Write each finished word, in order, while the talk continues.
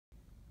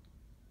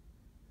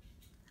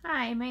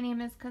Hi, my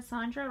name is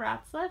Cassandra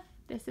Ratzliff.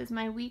 This is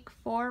my week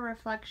 4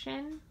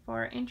 reflection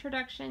for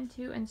Introduction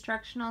to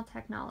Instructional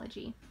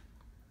Technology.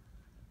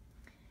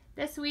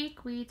 This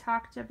week we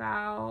talked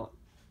about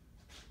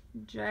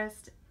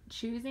just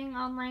choosing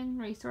online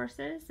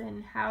resources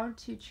and how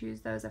to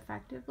choose those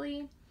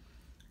effectively.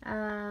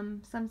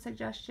 Some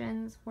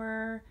suggestions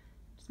were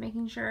just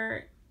making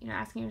sure,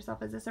 asking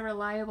yourself, is this a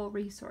reliable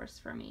resource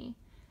for me?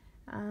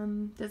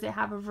 Does it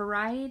have a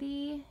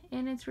variety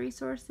in its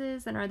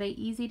resources, and are they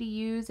easy to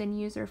use and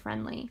user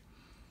friendly?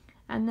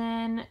 And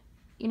then,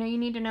 you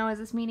need to know, is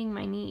this meeting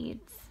my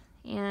needs?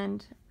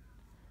 And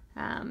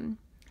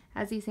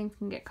as these things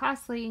can get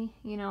costly,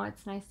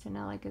 it's nice to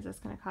know, is this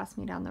going to cost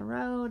me down the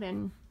road?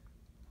 And,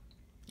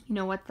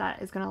 what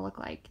that is going to look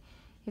like.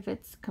 If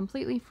it's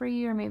completely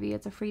free, or maybe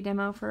it's a free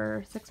demo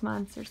for 6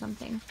 months or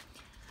something.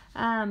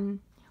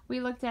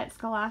 We looked at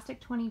Scholastic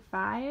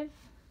 25,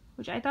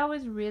 which I thought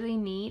was really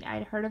neat.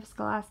 I'd heard of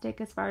Scholastic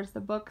as far as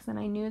the books, and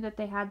I knew that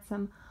they had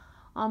some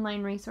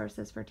online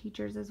resources for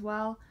teachers as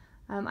well.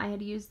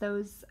 I'd used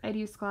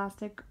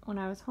Scholastic when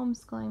I was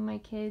homeschooling my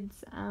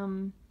kids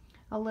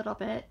a little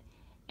bit,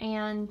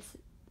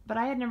 but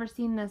I had never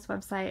seen this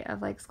website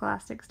of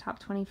Scholastic's top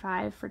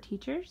 25 for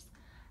teachers.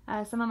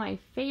 Some of my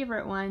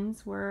favorite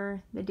ones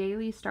were the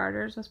Daily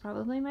Starters was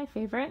probably my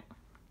favorite.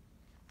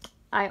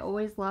 I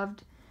always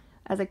loved,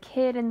 as a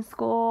kid in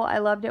school, I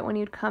loved it when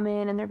you'd come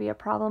in and there'd be a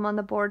problem on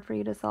the board for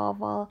you to solve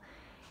while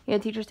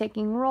teacher's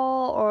taking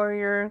roll or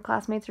your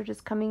classmates are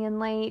just coming in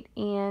late.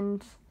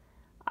 And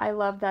I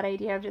loved that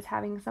idea of just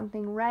having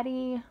something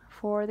ready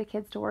for the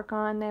kids to work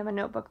on. They have a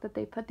notebook that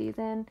they put these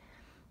in.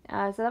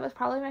 So that was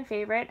probably my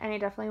favorite, and I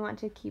definitely want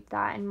to keep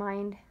that in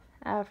mind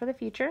for the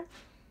future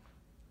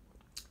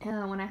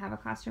when I have a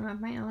classroom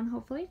of my own,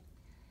 hopefully.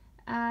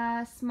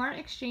 Smart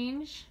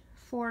Exchange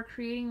for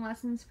creating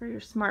lessons for your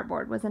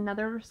smartboard was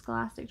another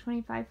Scholastic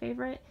 25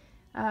 favorite.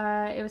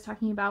 It was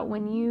talking about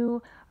when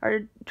you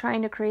are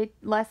trying to create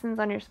lessons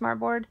on your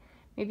smartboard,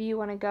 maybe you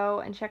want to go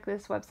and check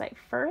this website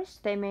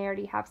first. They may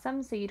already have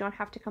some, so you don't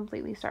have to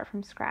completely start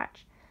from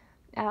scratch.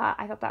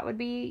 I thought that would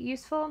be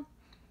useful.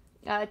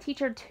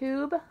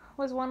 TeacherTube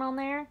was one on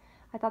there.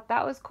 I thought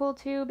that was cool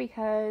too,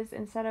 because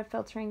instead of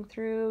filtering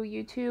through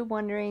YouTube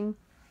wondering,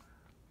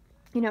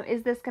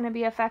 is this going to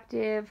be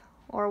effective,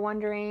 or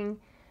wondering,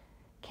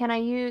 can I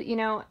use,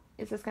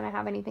 is this going to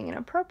have anything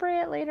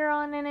inappropriate later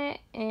on in it?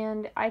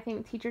 And I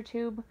think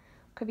TeacherTube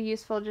could be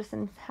useful just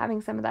in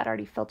having some of that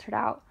already filtered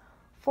out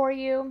for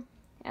you,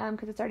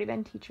 because it's already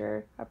been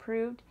teacher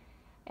approved.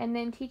 And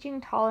then Teaching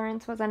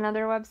Tolerance was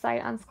another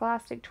website on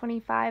Scholastic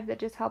 25 that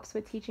just helps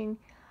with teaching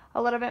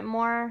a little bit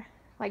more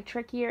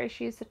trickier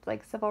issues, such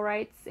like civil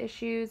rights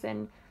issues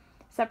and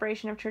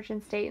separation of church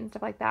and state and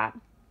stuff like that.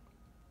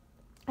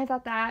 I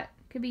thought that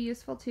could be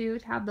useful too,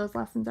 to have those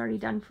lessons already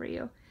done for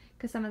you,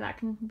 because some of that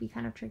can be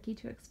kind of tricky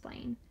to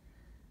explain.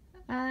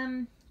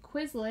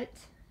 Quizlet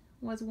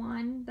was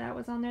one that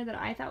was on there that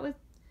I thought would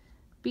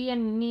be a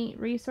neat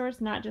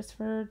resource, not just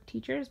for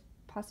teachers,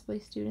 possibly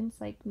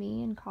students like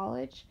me in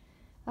college,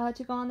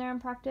 to go on there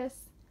and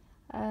practice.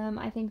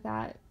 I think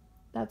that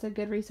that's a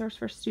good resource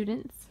for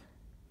students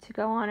to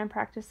go on and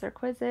practice their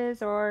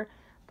quizzes or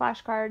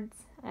flashcards,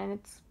 and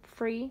it's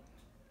free.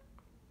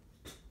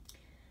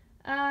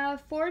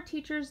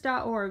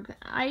 forteachers.org.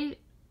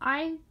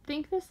 I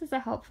think this is a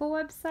helpful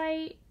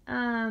website.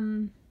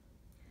 I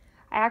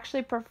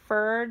actually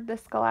preferred the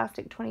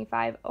Scholastic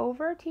 25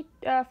 over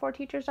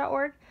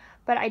forteachers.org,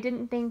 but I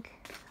don't think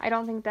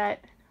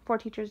that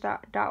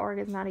forteachers.org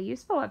is not a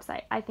useful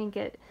website. I think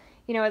it,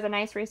 is a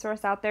nice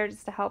resource out there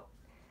just to help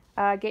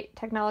get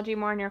technology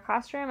more in your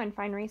classroom and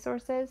find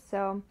resources.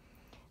 So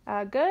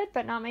good,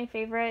 but not my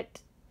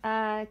favorite.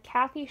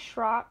 Kathy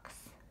Schrock's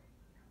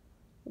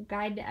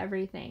Guide to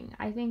Everything.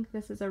 I think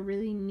this is a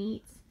really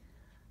neat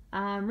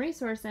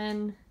resource,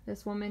 and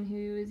this woman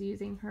who is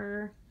using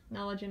her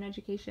knowledge and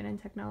education and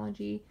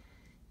technology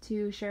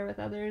to share with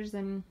others,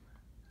 and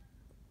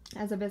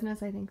as a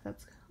business, I think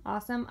that's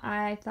awesome.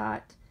 I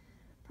thought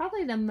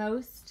probably the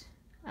most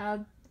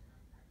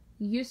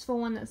useful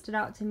one that stood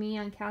out to me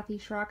on Kathy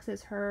Schrock's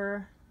is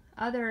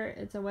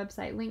it's a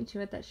website linked to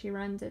it that she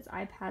runs. It's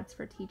iPads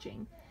for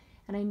Teaching,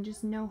 and I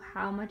just know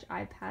how much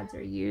iPads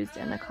are used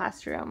in the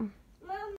classroom.